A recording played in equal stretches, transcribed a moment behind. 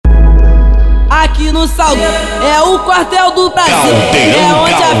Aqui no Salgueiro é o quartel do Brasil. É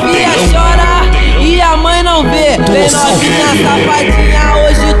onde a filha chora e a mãe não vê. Vem novinha safadinha,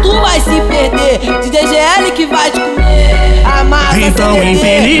 hoje tu vai se perder. DJ GL que vai te comer. Amassa então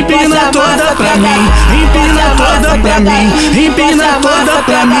empina toda pra mim, empina toda pra mim, empina toda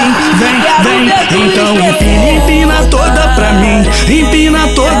pra mim. Vem, então empina toda pra mim, empina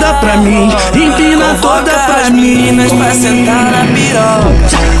toda pra mim, empina toda pra mim. Meninas pra sentar na piroca,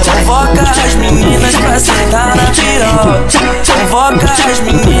 convoca as meninas pra sentar na piroca, convoca as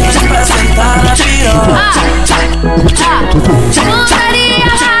meninas pra sentar na piroca. Putaria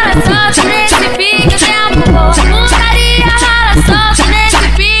rola solta nesse pico tempo todo. Putaria rola solta nesse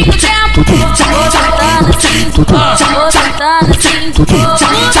pico tempo todo. Vou soltando assim, vou soltando assim.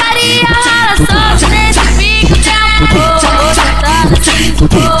 Putaria rola solta nesse pico tempo todo. Vou soltando assim, vou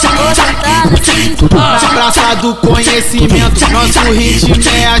soltando assim. Na praça do conhecimento, nosso ritmo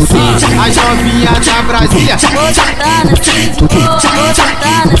é assim. A jovinha da Brasília, Vou soltando assim, vou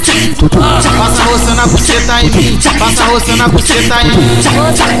soltando assim. passa roçando a buceta em mim, passa roçando a buceta em mim.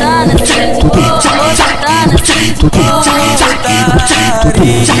 Vou soltando assim, vou soltando assim.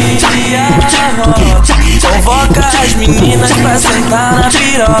 Putaria rola, convoca as meninas pra sentar na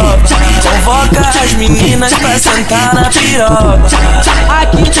piroca, convoca as meninas pra sentar na piroca.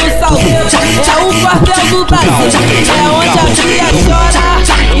 Aqui no Salgueiro é o quartel do Brasil. É onde a filha chora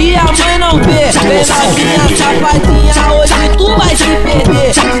e a mãe não vê. Vem novinha safadinha, hoje tu vai se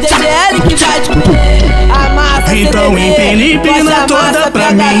perder. DJ GL que vai te comer. Amassa então empina toda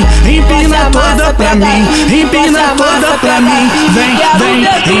pra mim, empina toda pra mim, empina toda pra mim. Vem,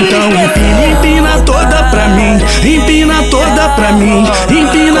 então empina toda pra mim, empina toda pra mim,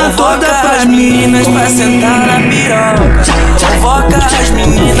 empina toda pra mim. Meninas pra sentar na piroca, convoca as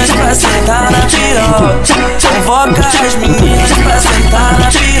meninas pra sentar na piroca, convoca as meninas pra sentar na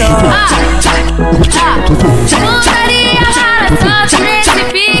piroca. Putaria rola solta nesse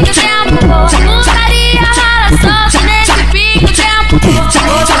pico tempo todo. Putaria rola solta nesse pico tempo todo.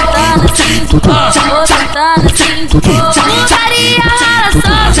 Vou soltando assim, vou soltando assim. Putaria rola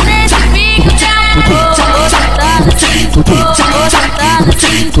solta nesse pico tempo todo. Vou soltando assim, vou soltando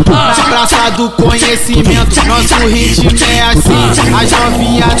assim. Na praça do conhecimento, nosso ritmo é assim. A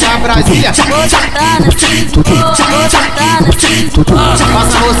jovinha da Brasília, Vou soltando assim, vou soltando assim.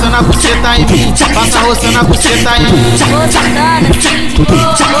 passa roçando a buceta em mim, passa roçando a buceta em mim. Vou soltando assim, vou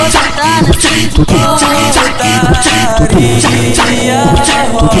soltando assim. Putaria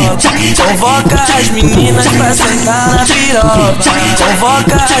rola, convoca as meninas pra sentar na piroca,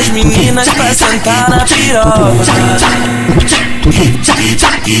 convoca as meninas pra sentar na piroca.